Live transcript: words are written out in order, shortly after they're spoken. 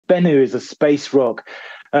Bennu is a space rock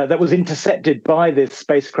that was intercepted by this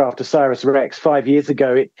spacecraft OSIRIS-REx 5 years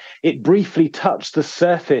ago. It briefly touched the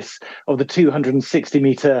surface of the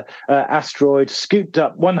 260-meter asteroid, scooped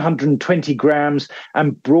up 120 grams,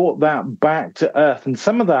 and brought that back to Earth. And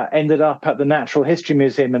some of that ended up at the Natural History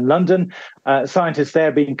Museum in London. Scientists there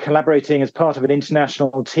have been collaborating as part of an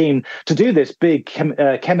international team to do this big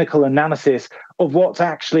chemical analysis of what's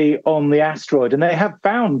actually on the asteroid. And they have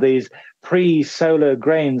found these pre-solar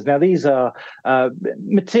grains. Now, these are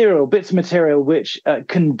bits of material which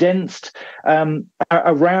condensed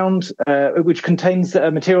around, which contains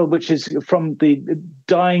material which is from the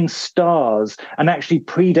dying stars and actually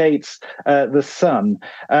predates the sun.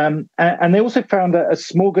 And they also found a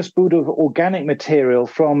smorgasbord of organic material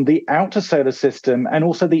from the outer solar system and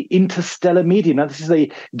also the interstellar medium. Now, this is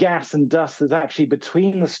the gas and dust that's actually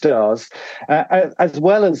between the stars, as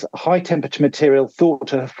well as high-temperature material thought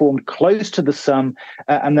to have formed close to the sun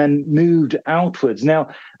and then moved outwards. Now,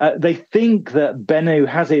 they think that Bennu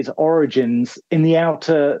has its origins in the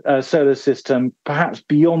outer solar system, perhaps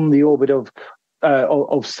beyond the orbit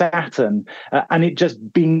of Saturn, and it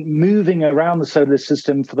just been moving around the solar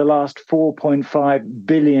system for the last 4.5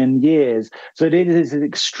 billion years. So it is an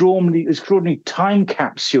extraordinary time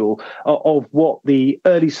capsule of what the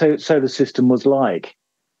early solar system was like.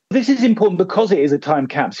 This is important because it is a time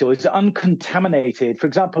capsule. It's uncontaminated. For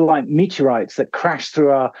example, like meteorites that crash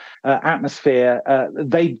through our atmosphere,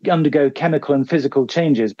 they undergo chemical and physical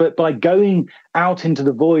changes. But by going out into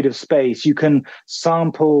the void of space, you can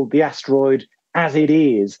sample the asteroid as it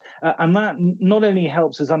is. And that not only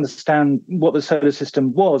helps us understand what the solar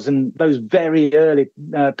system was in those very early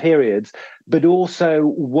periods, but also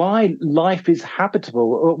why life is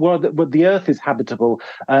habitable, what the Earth is habitable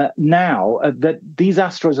now, that these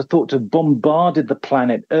asteroids are thought to have bombarded the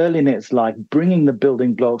planet early in its life, bringing the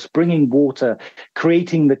building blocks, bringing water,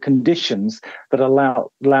 creating the conditions that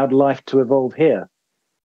allowed life to evolve here.